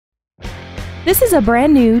This is a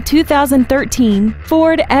brand new 2013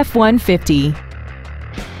 Ford F-150.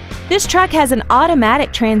 This truck has an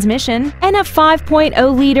automatic transmission and a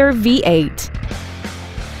 5.0-liter V8.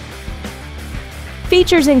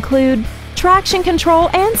 Features include traction control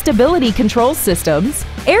and stability control systems,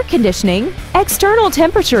 air conditioning, external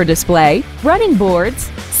temperature display, running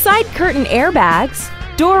boards, side curtain airbags,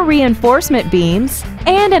 door reinforcement beams,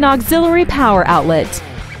 and an auxiliary power outlet.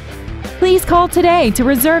 Please call today to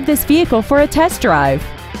reserve this vehicle for a test drive.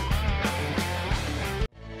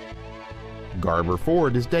 Garber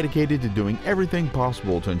Ford is dedicated to doing everything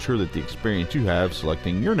possible to ensure that the experience you have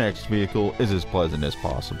selecting your next vehicle is as pleasant as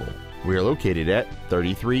possible. We are located at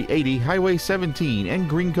 3380 Highway 17 in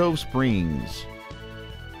Green Cove Springs.